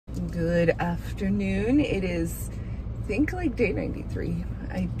Good afternoon. It is, I think, like day 93.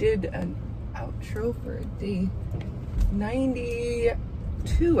 I did an outro for day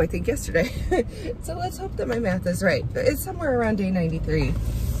 92, I think, yesterday. So let's hope that my math is right. But it's somewhere around day 93.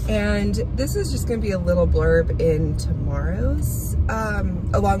 And this is just gonna be a little blurb in tomorrow's,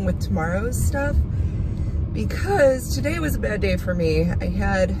 along with tomorrow's stuff, because today was a bad day for me. I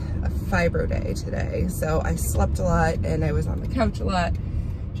had a fibro day today. So I slept a lot and I was on the couch a lot,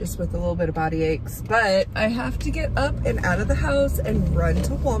 just with a little bit of body aches. But I have to get up and out of the house and run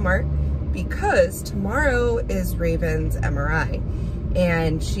to Walmart because tomorrow is Raven's MRI.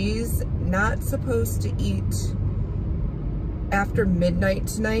 And she's not supposed to eat after midnight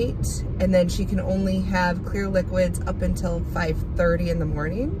tonight, and then she can only have clear liquids up until 5:30 in the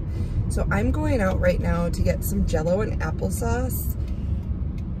morning. So I'm going out right now to get some jell-o and applesauce,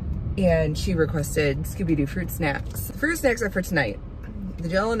 and she requested Scooby Doo fruit snacks. The fruit snacks are for tonight. The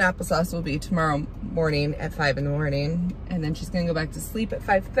jell-o and applesauce will be tomorrow morning at 5 in the morning, and then she's gonna go back to sleep at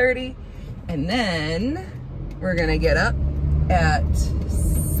 5:30, and then we're gonna get up at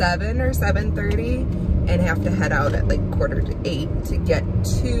 7 or 7:30 and have to head out at like 7:45 to get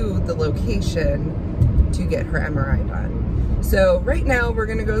to the location to get her MRI done. So right now we're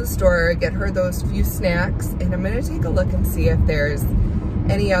gonna go to the store, get her those few snacks, and I'm gonna take a look and see if there's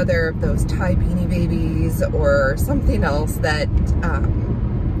any other of those Thai beanie babies or something else that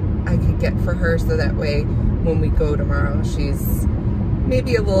I could get for her, so that way when we go tomorrow she's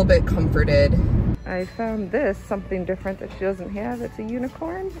maybe a little bit comforted. I found this, something different that she doesn't have. It's a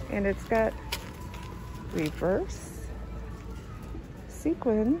unicorn, and it's got reverse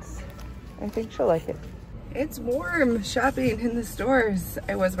sequins. I think she'll like it. It's warm shopping in the stores.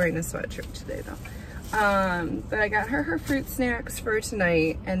 I was wearing a sweatshirt today though. But I got her fruit snacks for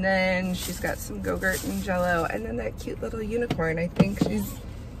tonight, and then she's got some Go-Gurt and jell-o, and then that cute little unicorn. I think she's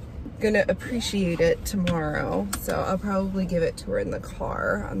gonna appreciate it tomorrow, so I'll probably give it to her in the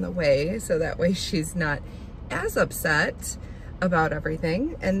car on the way, so that way she's not as upset about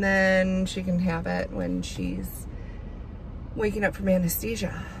everything, and then she can have it when she's waking up from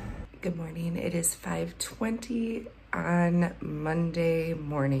anesthesia. Good morning. It is 5:20 on Monday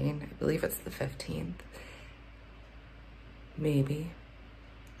morning. I believe it's the 15th. Maybe.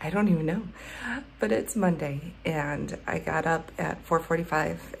 I don't even know, but it's Monday, and I got up at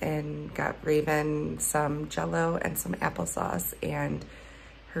 4:45 and got Raven some jell-o and some applesauce and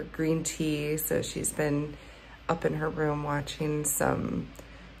her green tea. So she's been up in her room watching some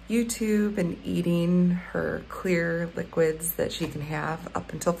YouTube and eating her clear liquids that she can have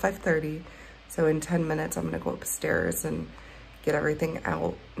up until 5:30. So in 10 minutes, I'm gonna go upstairs and get everything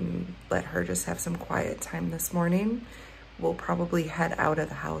out and let her just have some quiet time this morning. We'll probably head out of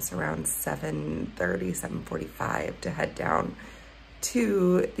the house around 7:30, 7:45 to head down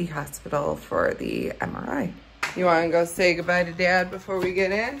to the hospital for the MRI. You wanna go say goodbye to Dad before we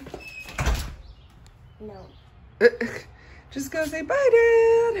get in? No. Just go say bye,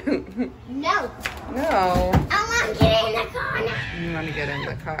 Dad. No. No. I want to get in the car now. You wanna get in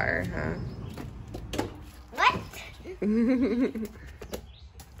the car, huh? What?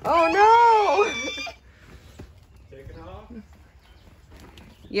 Oh no!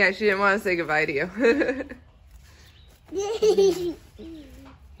 Yeah, she didn't want to say goodbye to you.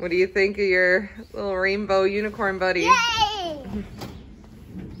 What do you think of your little rainbow unicorn buddy? Yay!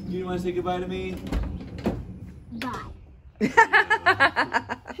 You want to say goodbye to me? Bye.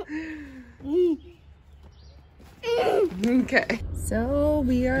 Okay. So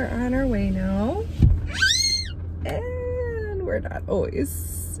we are on our way now. And we're not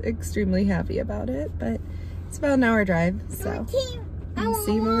always extremely happy about it, but it's about an hour drive, so we'll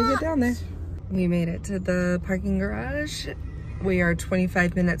see when we get down there. We made it to the parking garage. We are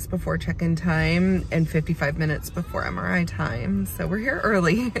 25 minutes before check-in time and 55 minutes before MRI time. So we're here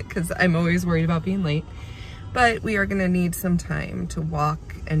early because I'm always worried about being late. But we are gonna need some time to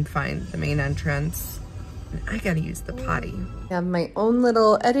walk and find the main entrance. I gotta use the potty. I have my own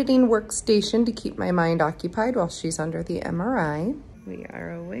little editing workstation to keep my mind occupied while she's under the MRI. We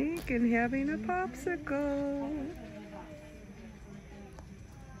are awake and having a popsicle.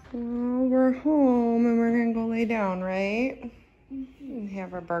 Well, we're home and we're gonna go lay down, right? And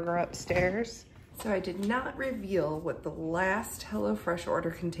have our burger upstairs. So I did not reveal what the last HelloFresh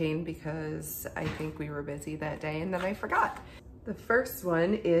order contained because I think we were busy that day and then I forgot. The first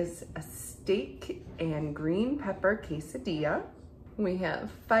one is a steak and green pepper quesadilla. We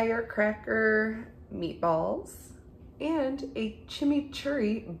have firecracker meatballs and a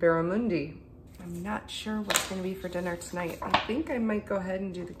chimichurri barramundi. I'm not sure what's gonna be for dinner tonight. I think I might go ahead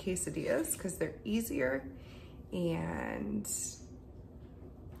and do the quesadillas because they're easier and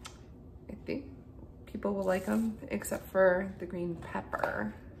think people will like them, except for the green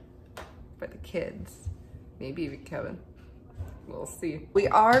pepper for the kids. Maybe even Kevin. We'll see. We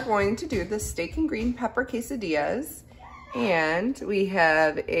are going to do the steak and green pepper quesadillas. And we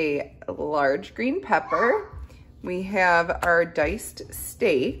have a large green pepper. We have our diced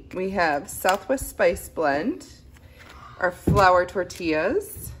steak. We have Southwest spice blend, our flour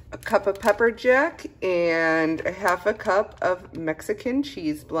tortillas, a cup of pepper jack, and a half a cup of Mexican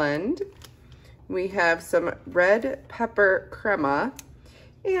cheese blend. We have some red pepper crema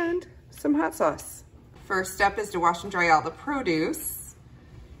and some hot sauce. First step is to wash and dry all the produce,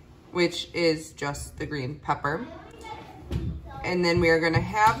 which is just the green pepper. And then we are gonna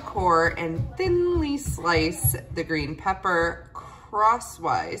halve core and thinly slice the green pepper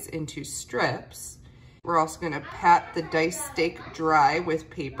crosswise into strips. We're also gonna pat the diced steak dry with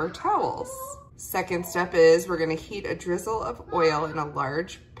paper towels. Second step is we're gonna heat a drizzle of oil in a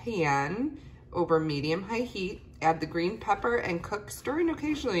large pan over medium-high heat. Add the green pepper and cook, stirring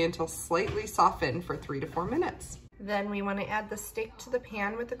occasionally until slightly softened for 3 to 4 minutes. Then we want to add the steak to the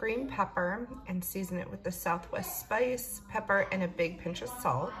pan with the green pepper and season it with the Southwest spice, pepper, and a big pinch of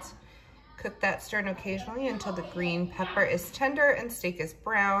salt. Cook that, stirring occasionally until the green pepper is tender and steak is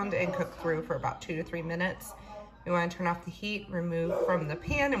browned, and cook through for about 2 to 3 minutes. We want to turn off the heat, remove from the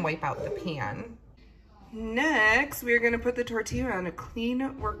pan, and wipe out the pan. Next, we're going to put the tortilla on a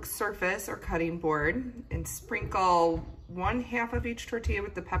clean work surface or cutting board and sprinkle 1/2 of each tortilla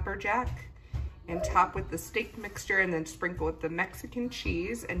with the pepper jack and top with the steak mixture, and then sprinkle with the Mexican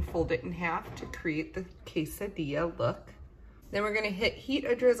cheese and fold it in half to create the quesadilla look. Then we're going to heat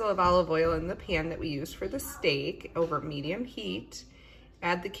a drizzle of olive oil in the pan that we used for the steak over medium heat.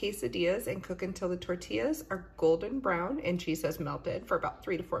 Add the quesadillas and cook until the tortillas are golden brown and cheese has melted for about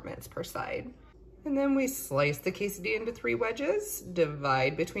 3 to 4 minutes per side. And then we slice the quesadilla into 3 wedges,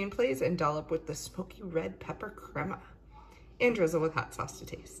 divide between plates, and dollop with the smoky red pepper crema. And drizzle with hot sauce to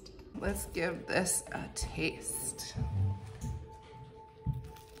taste. Let's give this a taste.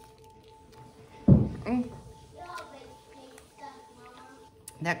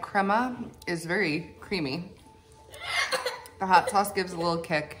 That crema is very creamy. The hot sauce gives a little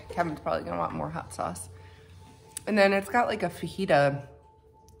kick. Kevin's probably gonna want more hot sauce. And then it's got like a fajita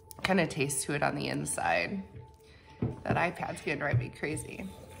kind of taste to it on the inside. That iPad's gonna drive me crazy.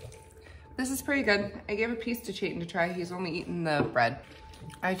 This is pretty good. I gave a piece to Chayton to try. He's only eaten the bread.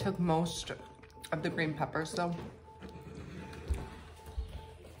 I took most of the green peppers though.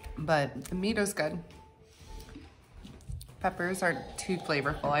 But the meat is good. Peppers aren't too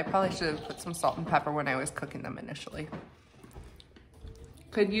flavorful. I probably should have put some salt and pepper when I was cooking them initially.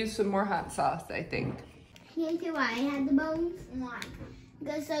 Could use some more hot sauce, I think. Here's why I had the bones. Why?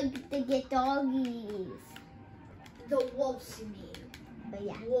 Because they get doggies. The wolves, you mean? But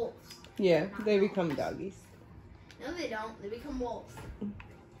yeah. Wolves. Yeah, they become doggies. No, they don't. They become wolves.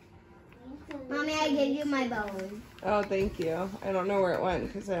 Mommy, I gave you my bone. Oh, thank you. I don't know where it went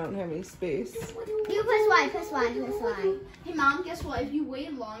because I don't have any space. You press Y, press Y, press Y. Hey, Mom, guess what? If you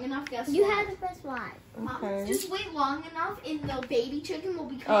wait long enough, guess what? You have to press Y. Okay. Mom, just wait long enough and the baby chicken will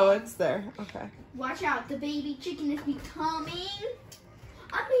become... Oh, it's there. Okay. Watch out. The baby chicken is becoming...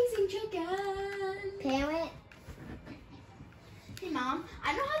 amazing chicken. Parent. Hey, Mom,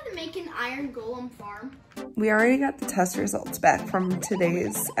 I know how to make an iron golem farm. We already got the test results back from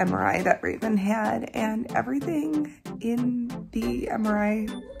today's MRI that Raven had, and everything in the MRI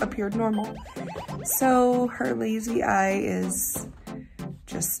appeared normal. So her lazy eye is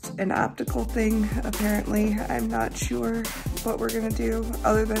just an optical thing, apparently. I'm not sure what we're gonna do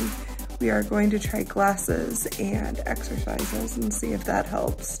other than we are going to try glasses and exercises and see if that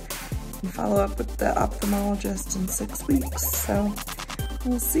helps, and follow up with the ophthalmologist in 6 weeks. So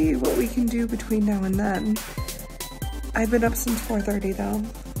we'll see what we can do between now and then. I've been up since 4:30 though.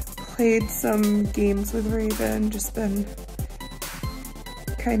 Played some games with Raven, just been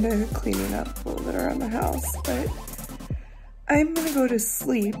kind of cleaning up a little bit around the house, but I'm gonna go to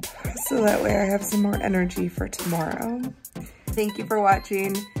sleep so that way I have some more energy for tomorrow. Thank you for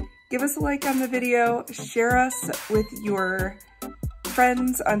watching. Give us a like on the video, share us with your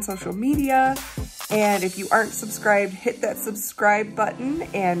friends on social media, and if you aren't subscribed, hit that subscribe button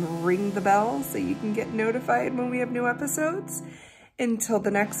and ring the bell so you can get notified when we have new episodes. Until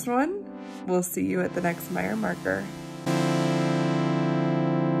the next one, we'll see you at the next Meyer marker.